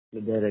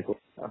દરેક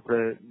આપણે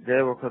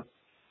ગયા વખત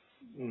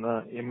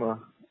એમાં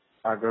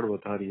આગળ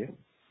વધારીએ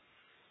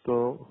તો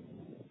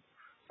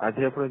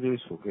આજે આપણે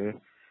જોઈશું કે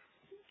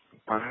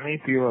પાણી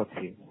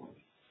પીવાથી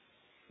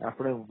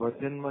આપણે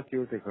વજનમાં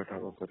કેવી રીતે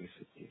ઘટાડો કરી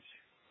શકીએ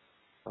છીએ.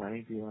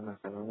 પાણી પીવાના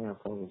કારણે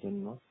આપણા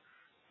વજનમાં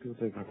કેવી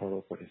રીતે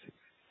ઘટાડો કરી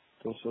શકીએ.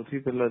 તો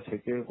સૌથી પહેલા છે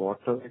કે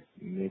વોટર એક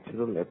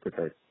નેચરલ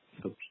એપેટાઇટ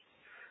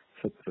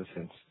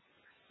સપ્રેસન્ટ,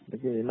 એટલે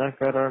કે એના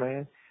કારણે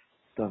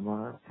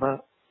તમારા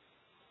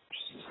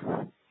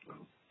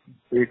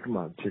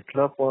પેટમાં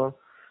જેટલા પણ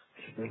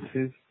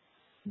સ્પેસીસ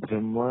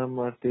જમવા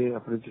માટે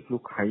આપણે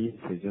જેટલું ખાઈએ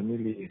છીએ, જમી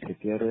લઈએ છીએ,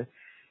 ત્યારે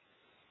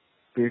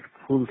પેટ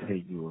ફૂલ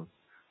થઈ ગયું હોય,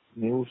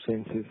 90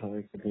 સેન્સીસ આવે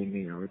કે કંઈ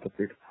નહીં આવે તો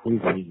પેટ ફૂલ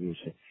થઈ ગયું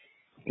છે,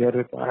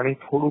 ત્યારે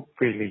પાણી થોડુંક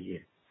પી લઈએ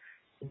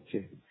છે,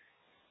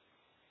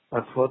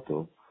 અથવા તો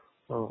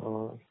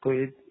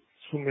એ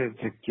શું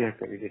જગ્યા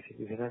કરી દે છે,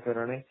 જેના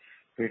કારણે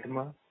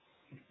પેટમાં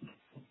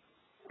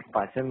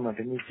પાચન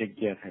માટેની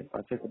જગ્યા થાય,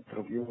 પાચક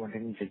દ્રવ્યો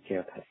માટેની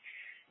જગ્યા થાય.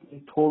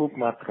 થોડુંક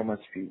માત્રામાં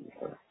જ પીવું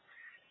પડે.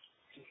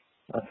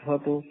 અથવા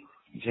તો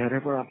જયારે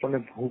પણ આપણને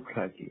ભૂખ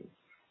લાગી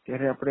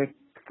ત્યારે આપણે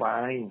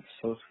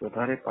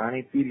વધારે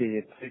પાણી પી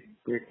લઈએ તો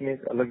પેટને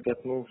એક અલગ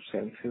જાતનું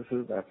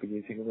સેન્સેશન આપી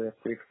દે છે કે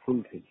ભાઈ પેટ ફૂલ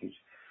થઈ ગયું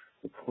છે.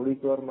 તો થોડીક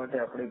વાર માટે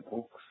આપણે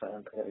ભૂખ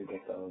શાંત કરી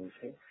દેતા હોય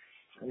છે.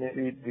 અને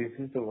this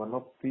is one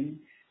of the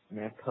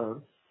method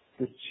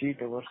two cheat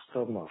hour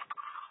stomach.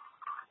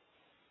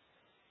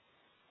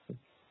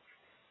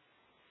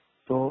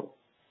 તો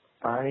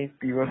પાણી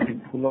પીવાથી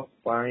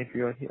પાણી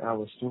પીવાથી આ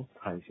વસ્તુ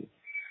થાય છે.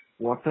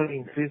 Water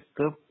increase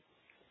the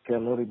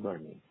કેલોરીઝ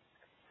burning.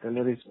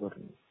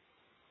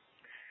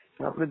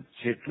 આપણે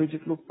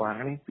જેટલું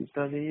પાણી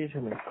પીતા જઈએ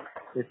છીએ ને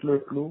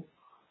એટલું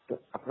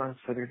આપણા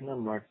શરીરના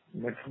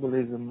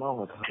મેટાબોલિઝમમાં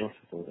વધારો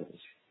થતો રહે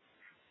છે.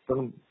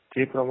 પણ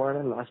જે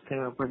પ્રમાણે લાસ્ટ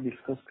ટાઈમ આપણે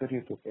ડિસ્કસ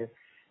કર્યું હતું કે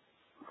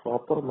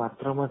પ્રોપર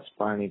માત્રામાં જ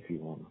પાણી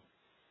પીવાનું,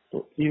 તો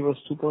એ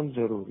વસ્તુ પણ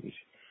જરૂરી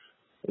છે.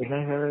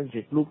 એના કારણે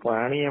જેટલું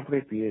પાણી આપણે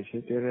પીએ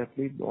છીએ ત્યારે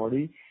આપણી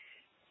બોડી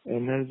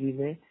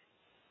એનર્જીને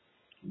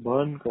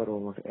બર્ન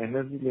કરવા માટે,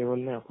 એનર્જી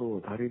લેવલને આપણું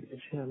વધારી દે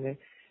છે અને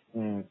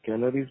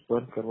કેલરીઝ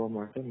બર્ન કરવા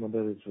માટે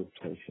મદદરૂપ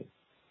થાય છે.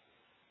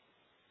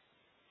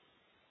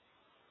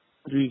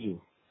 ત્રીજું,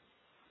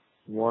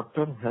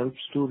 water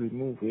helps to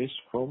remove waste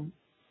from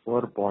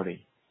hour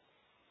body.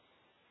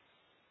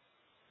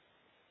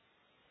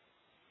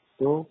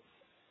 તો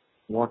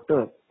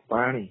વોટર,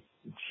 પાણી,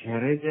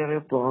 જ્યારે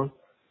પણ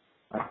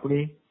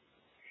આપણી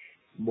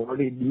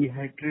બોડી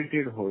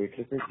ડિહાઇડ્રેટેડ હોય,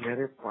 એટલે કે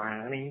જ્યારે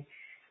પાણી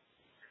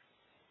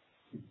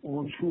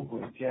ઓછું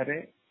હોય ત્યારે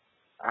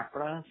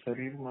આપણા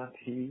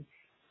શરીરમાંથી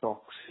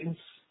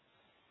ટોક્સિન્સ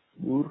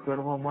દૂર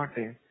કરવા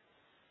માટે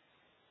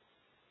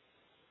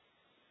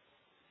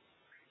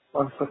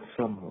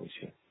અસક્ષમ હોય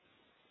છે.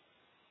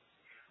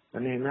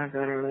 અને એના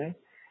કારણે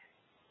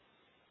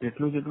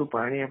જેટલું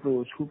પાણી આપણે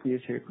ઓછું પીએ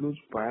છીએ એટલું જ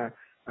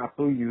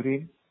આપણું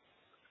યુરિન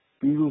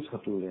પીળું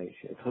થતું જાય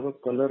છે, અથવા તો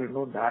કલર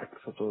એનો ડાર્ક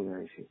થતો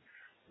જાય છે.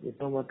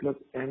 એનો મતલબ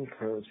એમ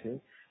થયો છે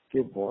કે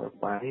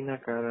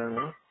પાણીના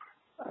કારણે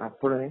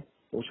આપણે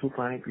ઓછું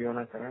પાણી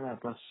પીવાના કારણે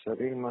આપણા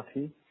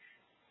શરીરમાંથી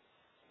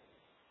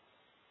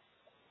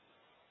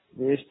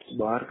વેસ્ટ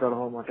બહાર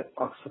કાઢવા માટે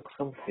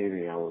અસક્ષમ થઈ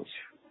રહ્યા હોય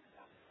છે.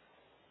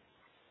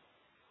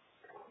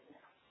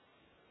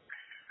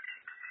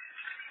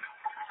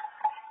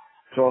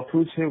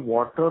 ચોથું છે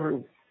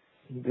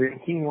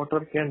drinking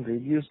water can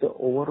reduce the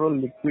overall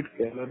liquid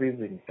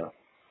calories intake.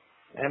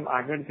 એમ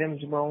આગળ જેમ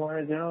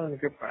પ્રમાણે જણાવ્યું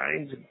કે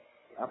પાણી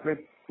આપણે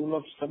ફૂલ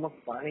ઓફ સ્ટમક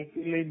પાણી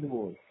પી લીધું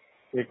હોય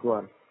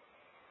એકવાર,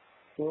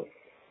 તો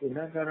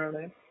એના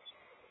કારણે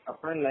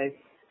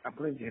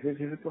આપણે ધીરે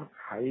ધીરે પણ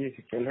ખાઈએ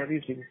છીએ,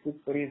 કેલરીઝ ઇનપુટ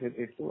કરીએ છીએ,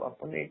 તેટલું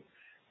આપણને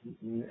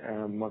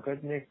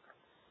મગજને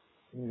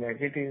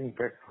નેગેટિવ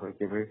ઇમ્પેક્ટ હોય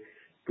કે ભાઈ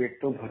પેટ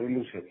તો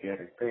ભરેલું છે,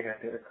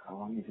 અત્યારે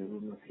ખાવાની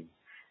જરૂર નથી.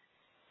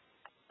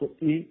 તો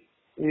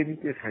એ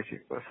રીતે થાય છે.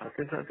 પણ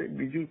સાથે સાથે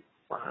બીજું,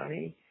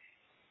 પાણી,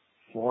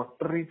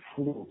 watery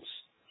fruits,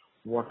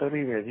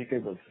 watery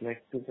vegetables,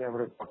 like કે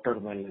આપણે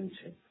વોટરમેલન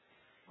છે,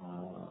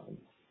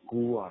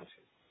 ગુવાર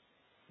છે,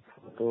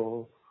 તો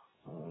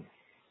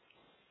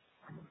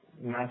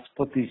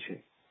નાશપતી છે,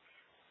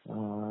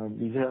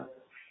 બીજા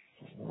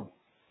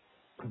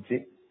જે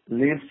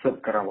લેસ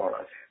શર્કરા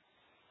વાળા છે,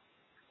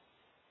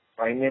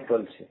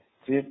 પાઇનેપલ છે,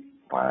 જે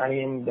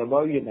પાણી એમ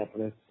દબાવીએ ને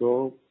આપણે તો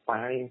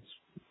પાણી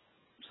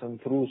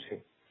સંતરું છે,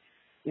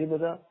 એ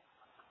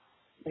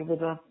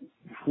બધા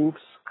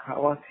ફ્રૂટ્સ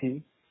ખાવાથી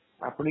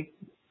આપણી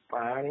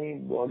પાણી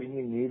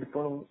બોડીની નીડ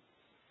પણ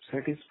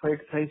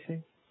સેટિસ્ફાઈડ થાય છે,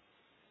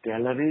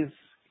 કેલરીઝ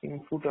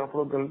ઇનપુટ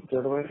આપણો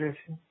જળવાઈ રહે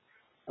છે,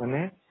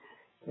 અને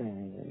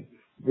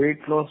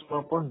વેઇટ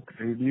લોસમાં પણ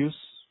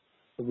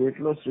વેઇટ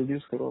લોસ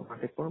રિડ્યુસ કરવા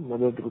માટે પણ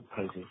મદદરૂપ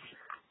થાય છે.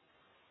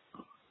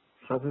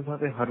 સાથે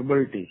સાથે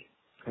હર્બલ ટી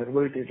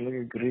એટલે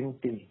કે ગ્રીન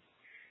ટી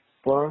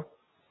પણ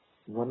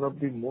one of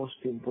the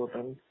most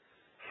important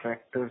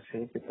factor છે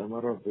કે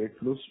તમારા વેટ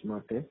લોસ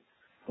માટે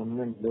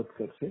તમને મદદ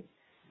કરશે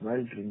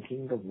while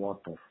drinking the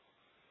water.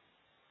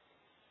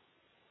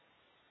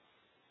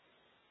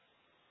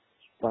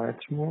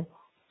 પાંચમું,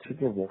 છે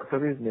કે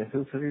water is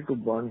necessary to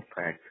burn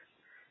fat.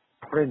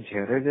 આપણે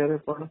જ્યારે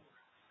પણ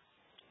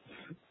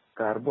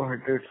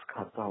કાર્બોહાઈડ્રેટ્સ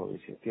ખાતા હોય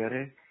છે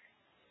ત્યારે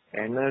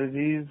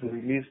એનર્જી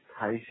રિલીઝ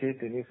થાય છે,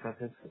 તેની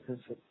સાથે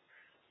સાથે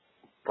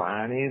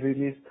પાણી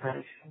રિલીઝ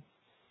થાય છે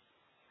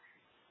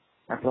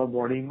આપણા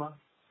બોડીમાં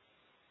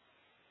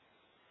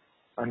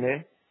અને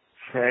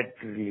ફેટ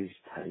રિલીઝ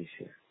થાય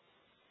છે.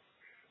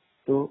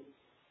 તો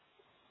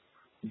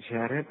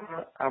જ્યારે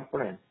પણ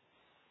આપણે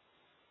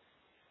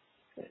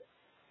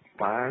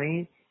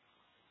પાણી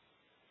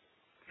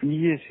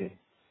પીએ છે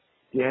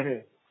ત્યારે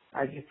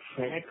આ જે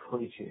ફેટ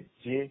હોય છે,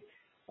 જે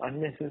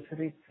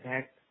અનનેસેસરી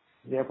ફેટ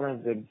જે આપણા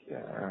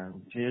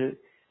જે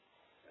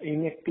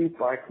ઇનએક્ટિવ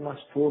પાર્ટમાં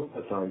સ્ટોર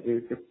થતા હોય, જેવી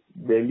રીતે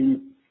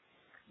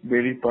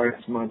બેલી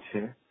પાર્ટ્સમાં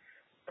છે,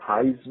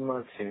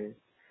 થાઇઝમાં છે,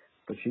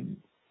 પછી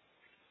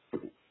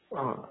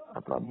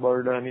આપણા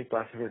બરડાની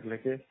પાછળ એટલે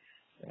કે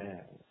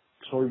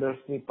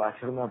શોલ્ડર્સની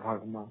પાછળના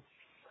ભાગમાં,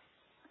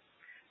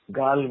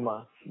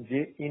 ગાલમાં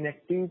જે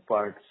ઇનએક્ટિવ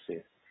પાર્ટ છે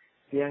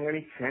ત્યાં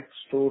આગળ ફેટ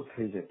સ્ટોર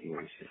થઈ જતી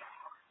હોય છે.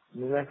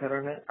 જેના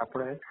કારણે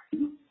આપણે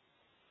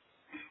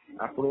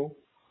આપણું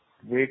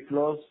વેઇટ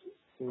લોસ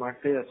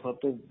માટે અથવા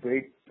તો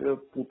વેઇટ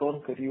પુટ ઓન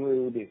કર્યું હોય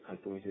એવું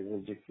દેખાતું હોય છે.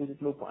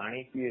 જેટલું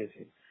પાણી પીએ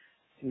છે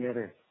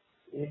ત્યારે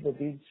એ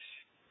બધી જ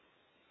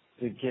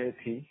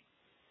જગ્યાએથી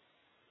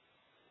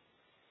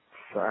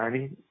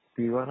પાણી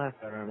પીવાના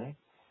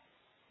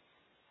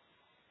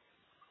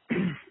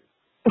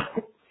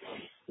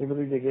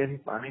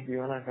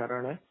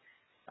કારણે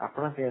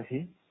આપણા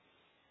ત્યાંથી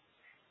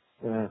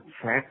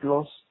ફેટ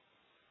લોસ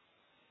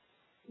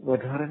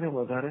વધારે ને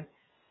વધારે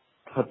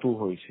થતું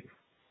હોય છે.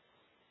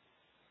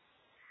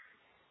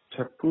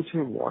 છઠ્ઠું છે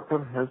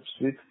વોટર હેલ્પ્સ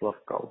વિથ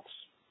વર્કઆઉટ્સ.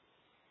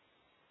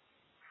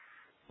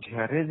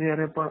 જ્યારે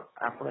પણ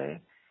આપણે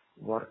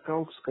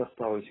વર્કઆઉટ્સ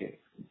કરતા હોય છે,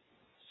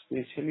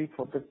 specially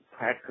for the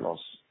fat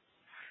loss,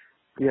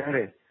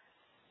 ત્યારે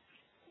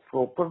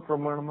પ્રોપર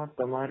પ્રમાણમાં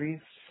તમારી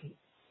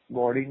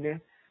બોડીને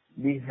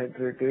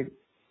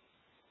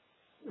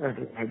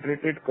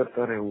હાઇડ્રેટેડ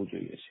કરતા રહેવું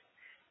જોઈએ છે.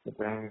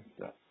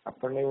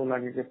 આપણને એવું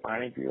લાગે કે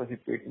પાણી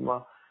પીવાથી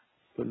પેટમાં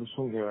પેલું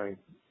શું કહેવાય,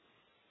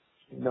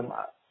 એકદમ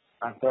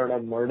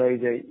આંતરડા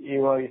મરડાઈ જાય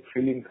એવા એક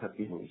ફિલિંગ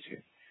થતી હોય છે.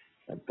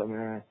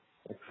 તમે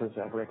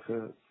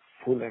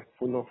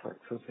ફૂલ ઓફ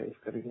એક્સરસાઇઝ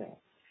કરીને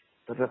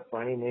તરત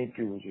પાણી નહીં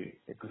પીવું જોઈએ,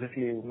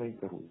 એક્ઝેક્ટલી એવું નહીં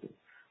કરવું જોઈએ,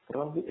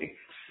 પરંતુ એક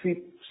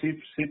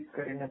સીપ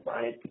કરીને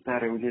પાણી પીતા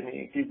રહેવું જોઈએ.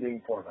 ઇટ ઇઝ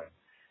ઇમ્પોર્ટન્ટ,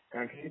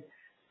 કારણ કે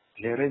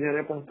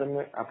જ્યારે પણ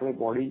આપણે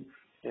બોડી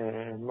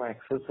માં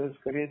એક્સરસાઇઝ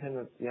કરીએ છીએ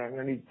ને ત્યાં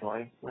આગળ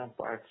જોઈન્ટના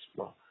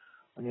પાર્ટ્સમાં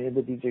અને એ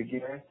બધી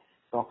જગ્યાએ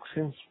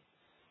ટોક્સિન્સ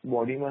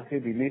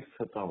બોડીમાંથી રિલીઝ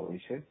થતા હોય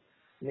છે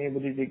અને એ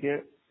બધી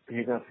જગ્યાએ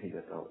ભેગા થઈ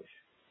જતા હોય છે.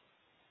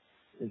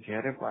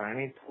 જ્યારે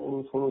પાણી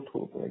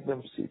થોડું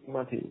એકદમ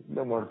સીપમાંથી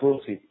એકદમ અડધો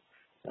સીપ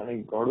અને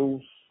ગળું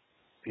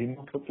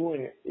ધીમું થતું હોય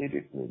ને એ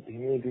રીતનું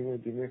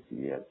ધીમે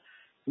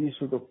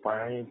પીશું તો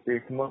પાણી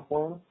પેટમાં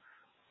પણ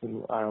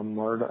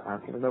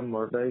આંતરડા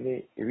મરડાઈને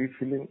એવી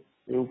ફિલિંગ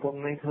એવું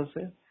પણ નહીં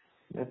થશે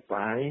ને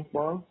પાણી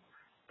પણ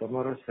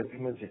તમારા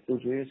શરીરમાં જેટલું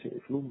જોઈએ છે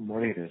એટલું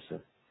મળી રહેશે.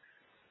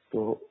 તો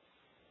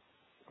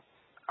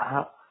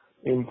આ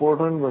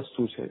ઇમ્પોર્ટન્ટ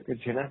વસ્તુ છે કે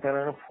જેના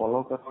કારણે ફોલો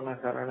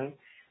કરવાના કારણે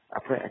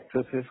આપણે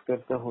એક્સરસાઇઝ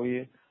કરતા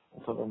હોઈએ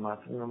અથવા તો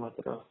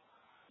માત્ર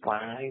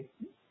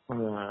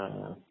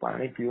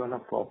પાણી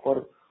પીવાના પ્રોપર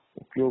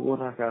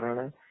ઉપયોગોના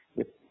કારણે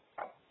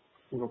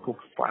લોકો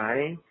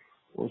પાણી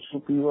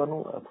ઓછું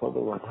પીવાનું અથવા તો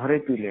વધારે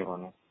પી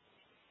લેવાનું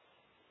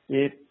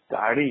એ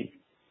ટાળી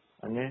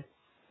અને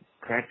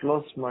ફેટ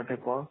લોસ માટે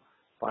પણ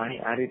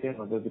પાણી આ રીતે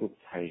મદદરૂપ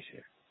થાય છે.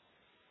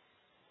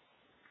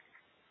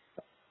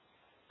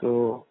 તો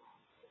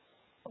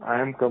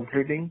આઈ એમ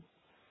કમ્પ્લીટિંગ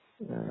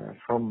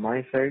ફ્રોમ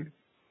માય સાઈડ.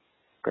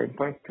 કંઈ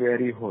પણ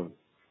ક્વેરી હોય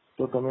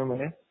તો તમે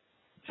મને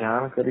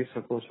જાણ કરી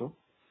શકો છો.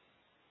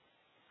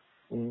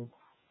 હું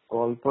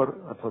કોલ પર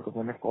અથવા તો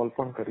મને કોલ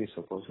પણ કરી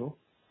શકો છો.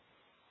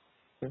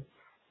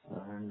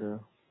 And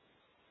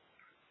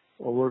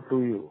over to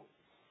you.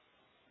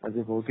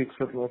 આજે ભૌતિક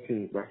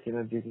સત્વથી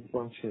બાકીના જે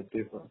પણ છે તે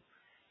પણ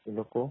એ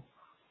લોકો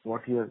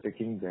what you are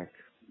taking back.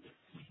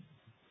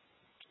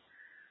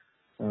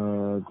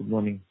 Good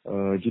morning.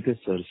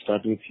 Jitesh sir,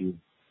 start with you.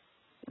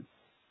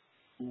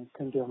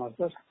 Thank you, Amar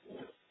sir.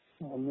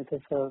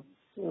 Mitesh sir,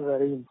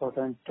 very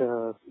important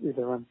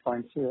 11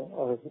 points,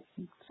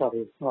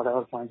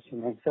 whatever points you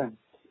mentioned.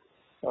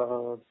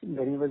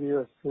 ઘણી બધી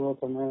વસ્તુઓ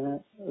તમે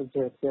જે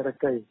અત્યારે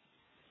કહી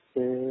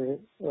કે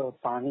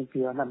પાણી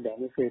પીવાના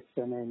બેનિફિટ્સ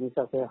અને એની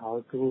સાથે how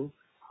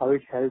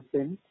it help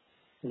in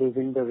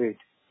losing the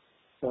wet.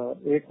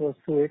 એક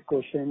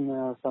ક્વેશ્ચન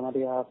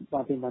તમારી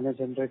આમાંથી મને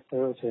જનરેટ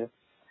થયો છે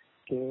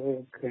કે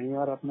ઘણી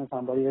વાર આપણે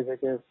સાંભળીએ છીએ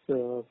કે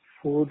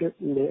ફૂડ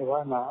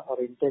લેવાના ઓર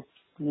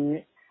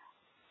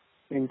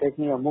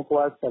ઇન્ટેકની અમુક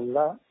વાર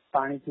પહેલા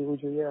પાણી પીવું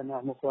જોઈએ અને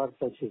અમુક વાર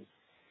પછી.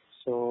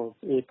 સો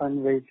એ પણ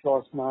વેઇટ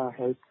લોસમાં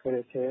હેલ્પ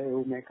કરે છે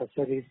એવું મેં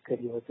કશે રીડ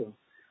કર્યું હતું.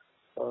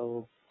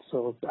 સો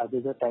આજે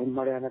જો ટાઈમ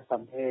મળે અને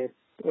તમે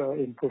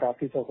ઇનપુટ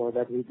આપી શકો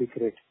that will be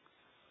great.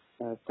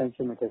 Thank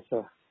you Mitesh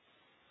sir.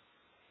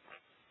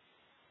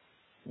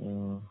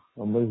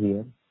 Amber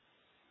here.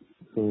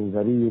 So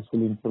very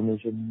useful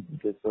information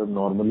કે સર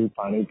નોર્મલી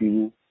પાણી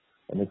પીવું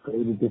અને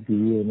કઈ રીતે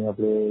પીવું એને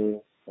આપણે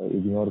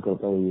ઇગ્નોર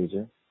કરતા હોઈએ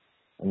છીએ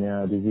અને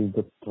this is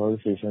the third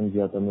session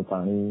જ્યાં તમે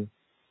પાણી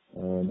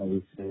ના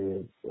વિશે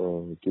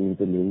કેવી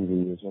રીતે લેવું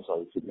જોઈએ છે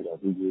સાવચેતી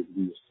રાખવી જોઈએ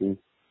બધી વસ્તુ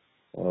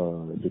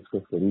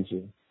ડિસ્કસ કરી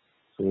છે.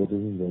 So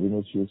this is very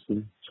much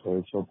useful.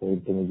 છ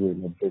પોઈન્ટ તમે જે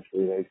ઇલેક્ટ્રેટ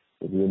કરી રાઈટ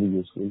રિયલી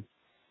યુઝફુલ.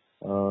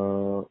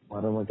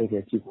 મારા માટે એક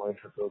એક્ચુઅલ પોઈન્ટ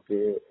હતો કે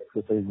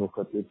એક્સરસાઇઝ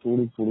વખતે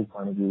થોડું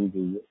પાણી પીવું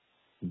જોઈએ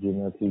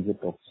જેનાથી જે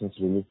ટોક્સિન્સ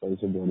રિલીઝ થાય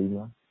છે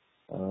બોડીમાં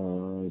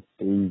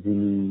તે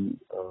ઇઝીલી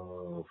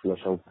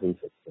ફ્લશ આઉટ થઈ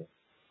શકશે.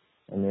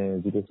 અને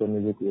જીતેશ્વરનો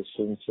જે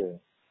ક્વેશ્ચન છે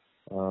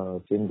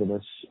તેમ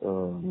કદાચ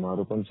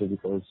મારો પણ છે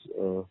બિકોઝ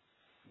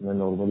મેં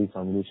નોર્મલી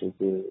સાંભળ્યું છે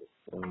કે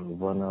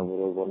 1 hour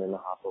or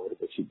 1.5 hour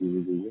પછી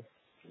પીવું જોઈએ.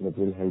 That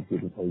will help you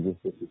to digest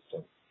the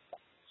system.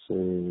 So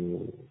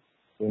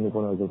એનું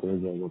પણ અગર તમે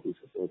જવાબ આપી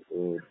શકો તો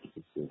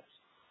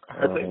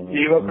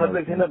એ વખતે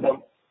છે ને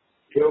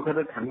એ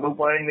વખતે ઠંડુ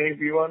પાણી નહીં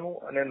પીવાનું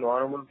અને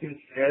નોર્મલ થી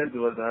સહેજ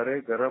વધારે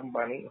ગરમ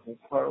પાણી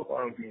હુંફાળું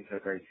પાણી પી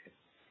શકાય છે.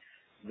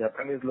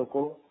 જાપાનીઝ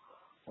લોકો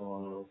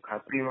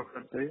ખાતી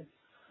વખતે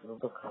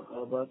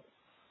ખાતા બાદ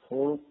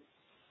થોડું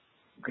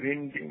ગ્રીન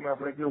ટીમાં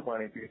આપણે કેવું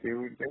પાણી પીએ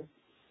તેવી રીતે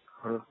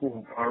હળકું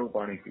હુંફાળું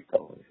પાણી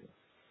પીતા હોય છે.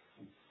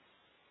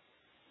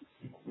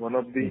 વન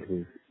ઓફ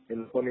ધી એ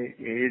લોકોની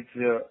એજ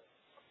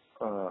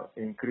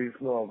increase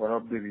no one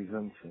of the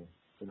reason છે.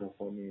 એ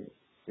લોકોની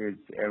એજ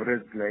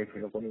એવરેજ લાઈફ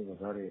એ લોકોની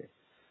વધારે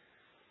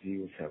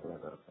જીવે છે આપણા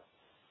કરતા.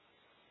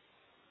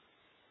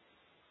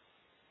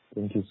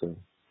 Thank you sir.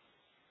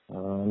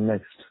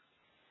 Next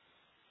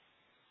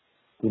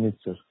Punit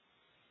sir.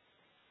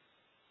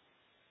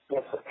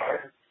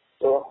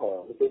 તો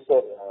Vijay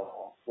sir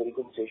very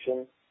good session.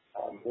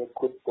 મેં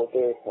ખુદ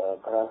પોતે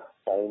ઘણા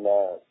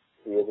ટાઈમના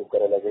યોગ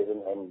કરેલા છે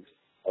એન્ડ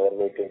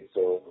ઓવરવેટેડ.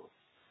 તો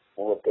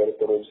હું અત્યારે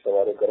તો રોજ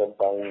સવારે ગરમ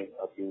પાણી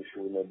પીવું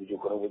છું અને બીજું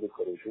ઘણું બધું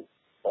કરું છું.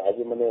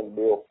 આજે મને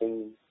 2 ઓપ્ટિંગ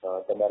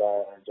તમારા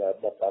જે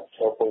આજના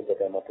 5-6 પોઈન્ટ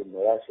હતા એમાંથી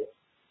મળ્યા છે.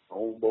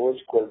 હું બહુ જ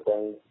કોલ્ડ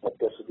પાણી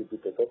અત્યાર સુધી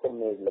પીતો હતો પણ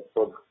મેં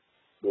લગભગ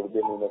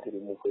 1.5 મહિનાથી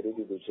રિમૂવ કરી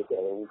દીધું છે કે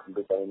હવે હું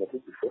ઠંડુ પાણી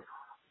નથી પીતો.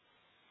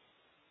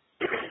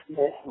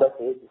 બસ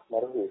એ જ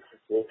મારું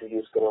વેટ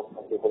રિડ્યુસ કરવા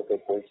માટે પણ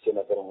કંઈ પોઈન્ટ છે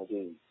એના પર હું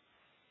હજી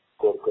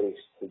સ્કોર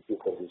કરીશ. Thank you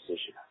for this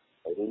session.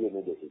 I really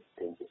need it.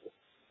 Thank you sir.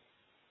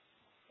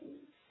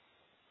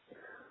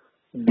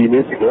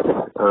 Dinesh here.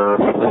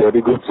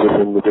 Very good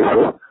session, Vijay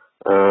sir.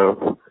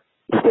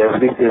 With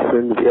every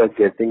session, we are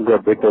getting the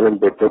better and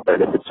better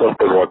benefits of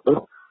the water.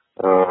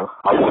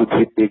 How should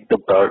we take the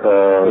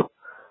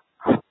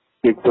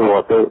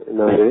water in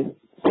a way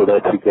so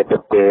that we get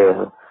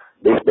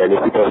this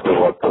benefit of the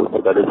water? So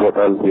that is what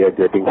all we are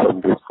getting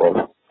from this call.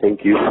 Thank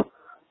you.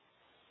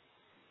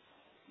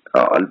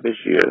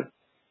 Alpesh here.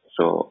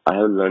 So I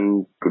have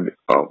learned today,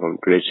 from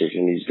today's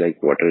session is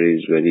like water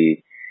is very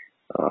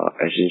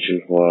essential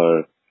for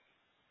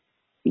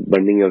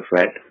burning your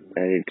fat,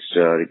 and it's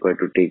required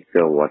to take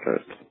the water.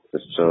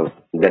 So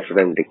that's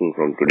what I'm taking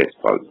from today's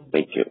call.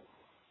 Thank you.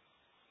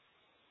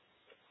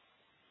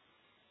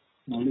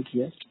 Malik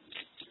here.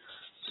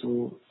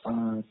 So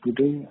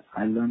today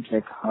I learned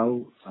like how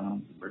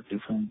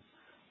different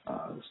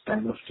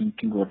style of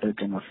drinking water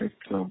can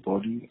affect your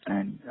body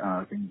and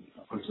can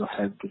also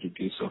help to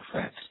reduce your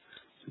fat.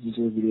 So this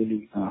was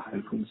really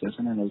helpful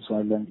session, and also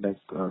I learned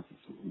like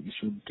you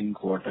should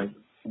drink water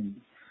in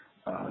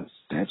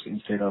steps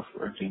instead of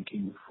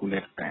drinking full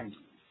at times.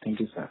 Thank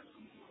you, sir.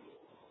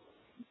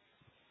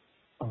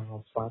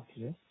 Parth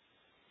here.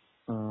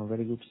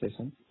 Very good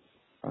session.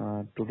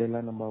 Today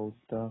learn about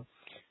the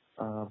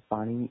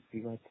પાણી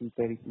પીવાથી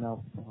કઈ રીતના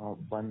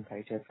બંધ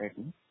થાય છે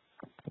ફેટનું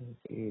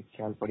એ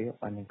ખ્યાલ પડ્યો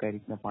અને કઈ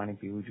રીતના પાણી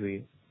પીવું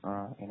જોઈએ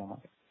એના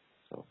માટે.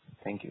 So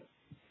thank you.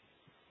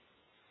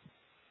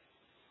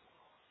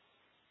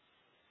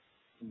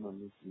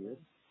 Manish here.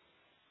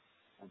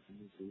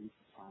 આપણે જોયું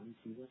પાણી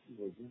પીવાથી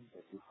વજન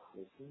ઘટી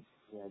શકે છે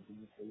એ આજે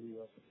મેં પહેલી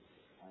વાર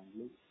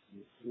સાંભળ્યું.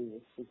 એ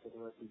વસ્તુ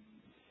કરવાથી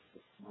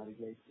મારી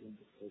લાઈફ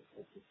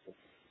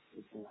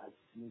એટલે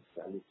આજની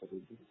ચાલુ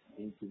કરી દીધી.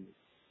 Thank you.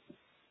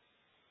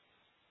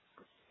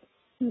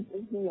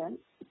 here.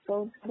 So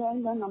today I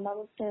learned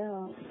about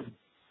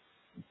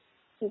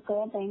કે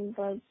કયા ટાઈમ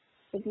પર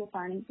કેટલું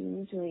પાણી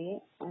પીવું જોઈએ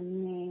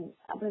અને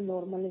આપણે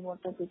નોર્મલી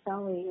વોટર પીતા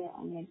હોઈએ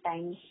અને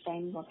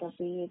ટાઈમ વોટર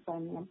પીએ તો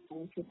એમના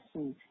બેનિફિટ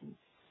શું છે.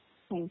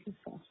 Thank you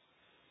sir.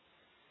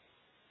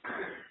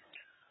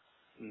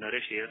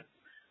 Naresh here.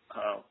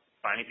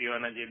 પાણી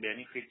પીવાના જે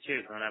બેનિફિટ છે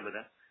ઘણા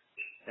બધા,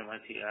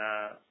 તેમાંથી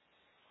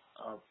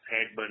આ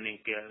ફેટ બર્નિંગ,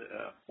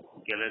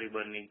 કેલરી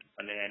બર્નિંગ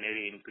અને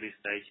એનર્જી ઇન્ક્રીઝ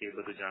થાય છે એ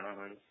બધું જાણવા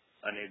મળ્યું.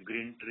 અને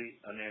ગ્રીન ટ્રી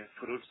અને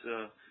ફ્રૂટ્સ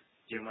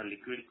જેમાં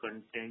લિક્વિડ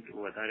કન્ટેન્ટ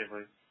વધારે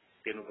હોય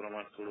તેનું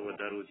પ્રમાણ થોડું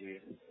વધારવું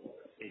જોઈએ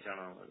એ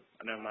જાણવા મળ્યું.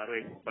 અને મારો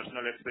એક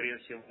પર્સનલ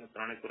એક્સપિરિયન્સ છે, હું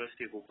 3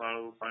 વર્ષથી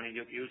હુંફાળું પાણી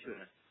જે પીવું છું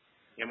ને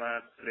એમાં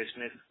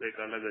ફ્રેશનેસ કંઈક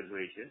અલગ જ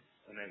હોય છે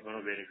અને ઘણો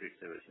બેનિફિટ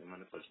થયો છે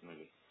મને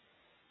personally.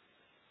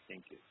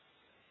 Thank you.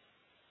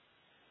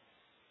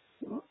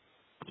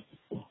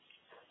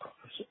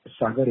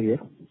 Sagar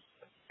here.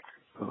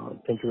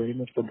 Thank you very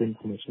much for the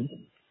information.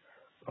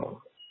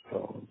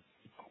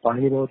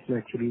 પાણી બાબતમાં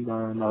એકચ્યુઅલી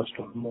લાસ્ટ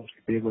ઓલમોસ્ટ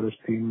 2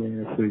 વર્ષથી મેં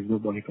ફ્રીઝનું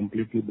પાણી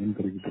કમ્પ્લીટલી બંધ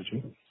કરી દીધું છે.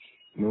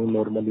 હું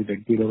નોર્મલી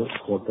રેગ્યુલર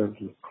વોટર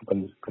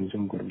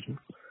કન્ઝ્યુમ કરું છું.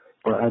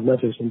 પણ આજના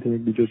સેશનથી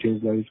એક બીજો ચેન્જ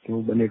લાવીશ કે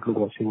હું બને એટલું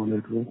પોસિબલ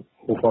એટલું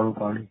હુંફાળું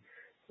પાણી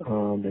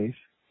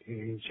લઈશ કે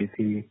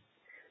જેથી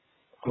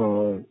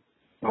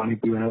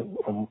પાણી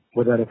પીવાના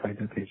વધારે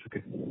ફાયદા થઈ શકે.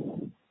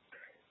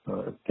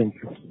 Thank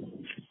you.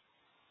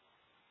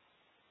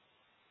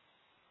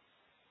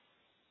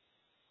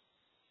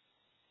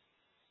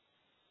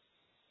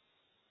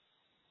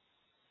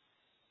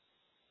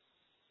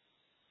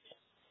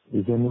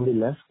 Is anybody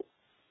left?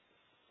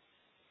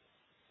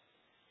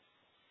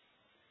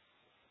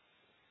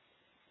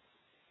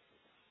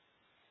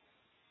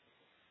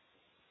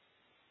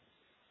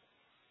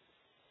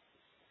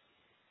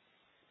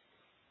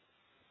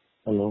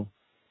 Hello.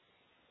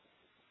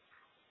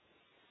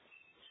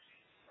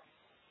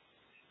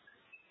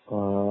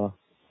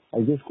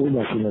 I guess કોઈ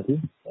બાકી નથી.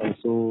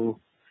 So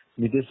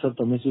નિતેશ સર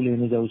તમે શું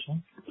લઈને જાઓ છો?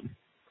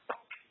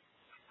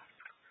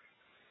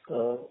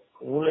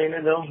 હું લઈને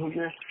જાઉં છું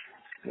કે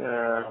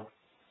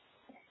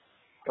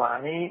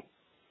પાણી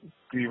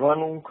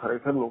પીવાનું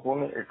ખરેખર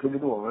લોકોને એટલું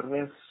બધું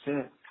અવેરનેસ છે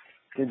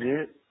કે જે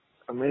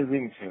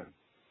અમેઝિંગ છે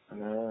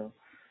અને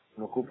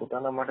લોકો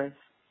પોતાના માટે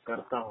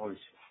કરતા હોય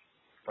છે.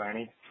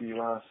 પાણી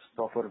પીવા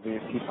પ્રોપર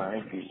વેથી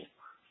પાણી પીવું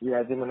એ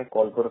આજે મને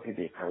કોલ પરથી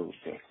દેખાયું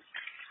છે.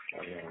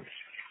 અને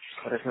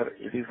ખરેખર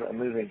ઇટ ઇઝ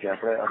અમેઝિંગ કે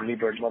આપણે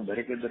અર્લી બર્ડમાં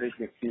દરેકે દરેક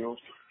વ્યક્તિઓ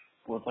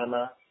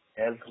પોતાના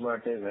હેલ્થ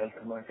માટે, વેલ્થ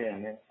માટે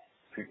અને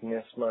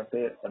ફિટનેસ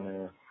માટે અને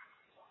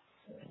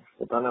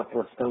પોતાના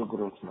પર્સનલ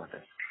ગ્રોથ માટે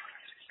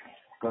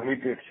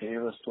કમિટેડ છે. એ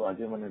વસ્તુ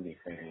આજે મને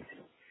દેખાઈ રહી છે.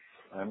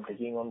 I am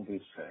taking on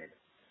this side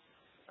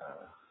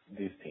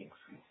this things.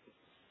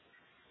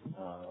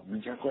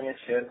 બીજા કોઈને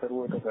શેર કરવું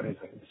હોય તો કરી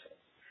શકે છે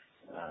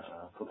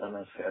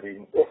પોતાના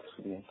sharing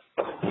experience.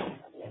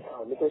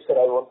 Because sir,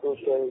 I want to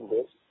share in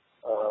this.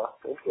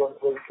 In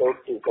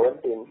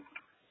 2017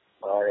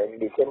 in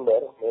December,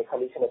 મેં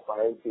ખાલી છે ને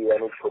પાણી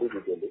પીવાનું છોડી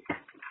દીધેલું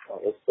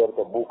as per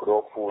the book raw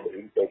food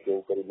intake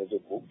એવું કરીને જે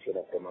બુક છે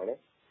એના પ્રમાણે.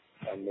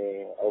 અને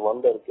આઈ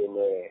વન્ડર કે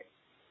મેં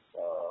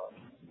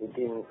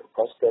within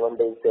first 7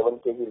 days 7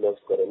 kg loss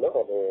કરેલો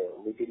અને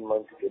વિધિન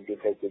મંથ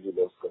 25 kg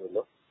લોસ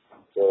કરેલો.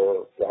 તો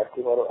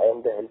ત્યારથી મારો આઈ એમ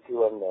ધ હેલ્થી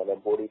વન અને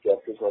બોડી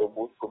ત્યારથી મારું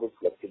બુક ખૂબ જ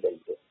ફ્લેક્સિબલ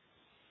છે.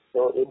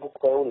 તો એ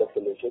બુકમાં એવું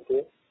લખેલું છે કે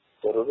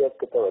જરૂરિયાત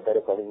કરતાં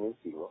વધારે પાણી નહીં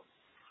પીવો.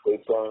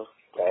 કોઈ પણ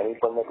પ્રાણી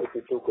પણ નથી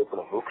પીતું, કોઈ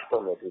પણ વૃક્ષ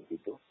પણ નથી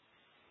પીતું.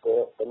 તો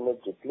તમને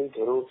જેટલી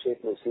જરૂર છે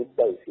એટલું સીપ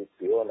બાય સીપ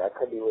પીવો. અને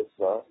આખા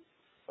દિવસમાં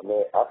અમે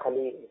આ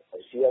ખાલી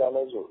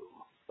શિયાળાનો જ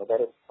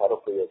વધારે સારો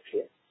પ્રયોગ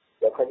છે.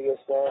 આખા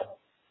દિવસમાં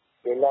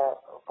પહેલા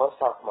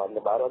ફર્સ્ટ હાફમાં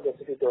એટલે 12 વાગ્યા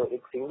સુધી તો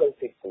એક સિંગલ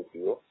સીપ નહીં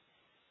પીવો.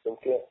 કેમ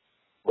કે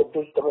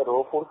બધું જ તમે રો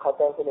ફૂડ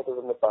ખાતા હશો ને તો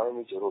તમને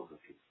પાણીની જરૂર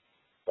નથી.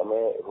 તમે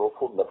રો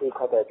ફૂડ નથી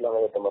ખાતા એટલા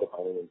માટે તમારે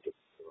પાણીની જરૂર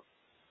છે.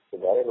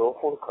 જયારે રો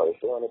ફૂડ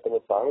ખાવશો અને તમે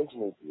પાણી જ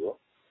નહીં પીવો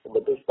તો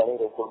બધું જ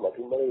પાણી રો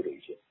ફૂડમાંથી મળી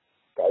રહી છે.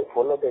 આઈ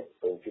follow that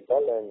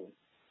principal and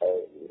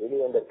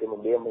really wonder કે મેં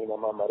 2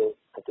 મહિનામાં મારે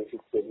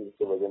 36 kg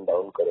વજન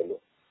ડાઉન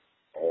કરેલું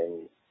and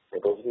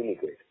it was really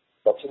great.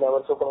 પછીના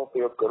વર્ષો પણ હું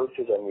પ્રયોગ કરું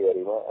છું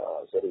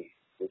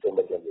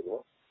ડિસેમ્બર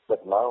જાન્યુઆરીમાં.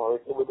 બટ ના હવે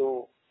એટલું બધું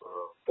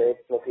ફેટ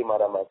નથી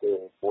મારામાં કે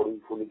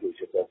બોડી ફૂલી ગઈ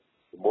છે.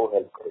 બહુ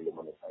હેલ્પ કરેલું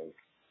મને science.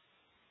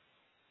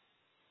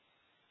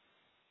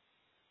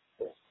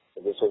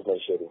 This was my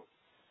sharing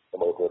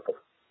about water.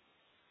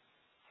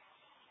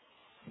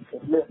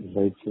 એટલે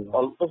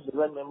ઓલમોસ્ટ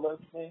બધા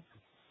મેમ્બર્સને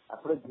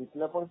આપણે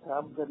જેટલા પણ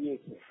કામ કરીએ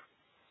છીએ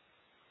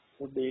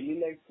તો ડેઇલી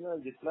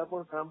લાઈફમાં જેટલા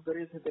પણ કામ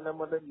કરીએ છીએ તેના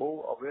માટે બહુ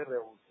અવેર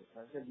રહેવું છે.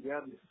 કારણ કે વી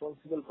આર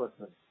રિસ્પોન્સિબલ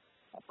પર્સન.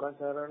 આપણા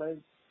કારણે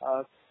આ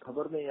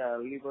ખબર નહીં આ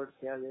અર્લી બર્ડ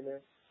ક્યાં જઈને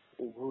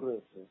ઉભું રહે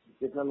છે.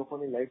 કેટલા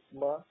લોકોની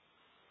લાઈફમાં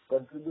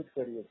કન્ટ્રીબ્યુટ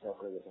કરીએ છીએ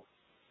આપણે બધા.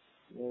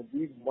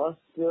 વી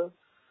must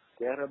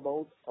care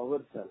about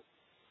our self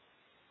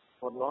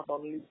for not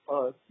only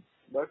us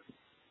but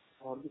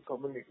for the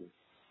community,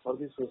 for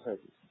the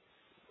society.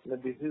 Now,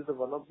 this is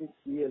one of the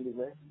key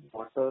elements: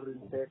 water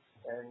intake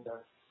and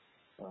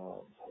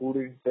food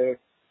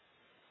intake.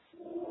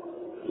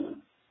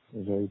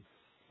 Right.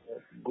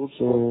 Good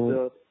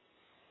posture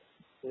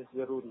is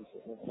જરૂરી છે.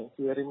 Thank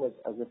you very much.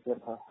 આજે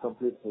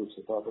complete થયું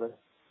છે તો આપણે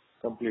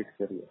complete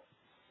કરીએ.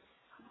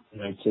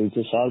 Right. So it's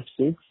a sharp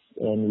 6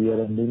 and we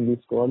are ending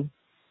this call.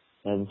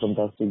 Have a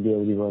fantastic day,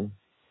 everyone.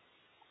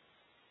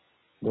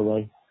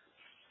 Bye-bye.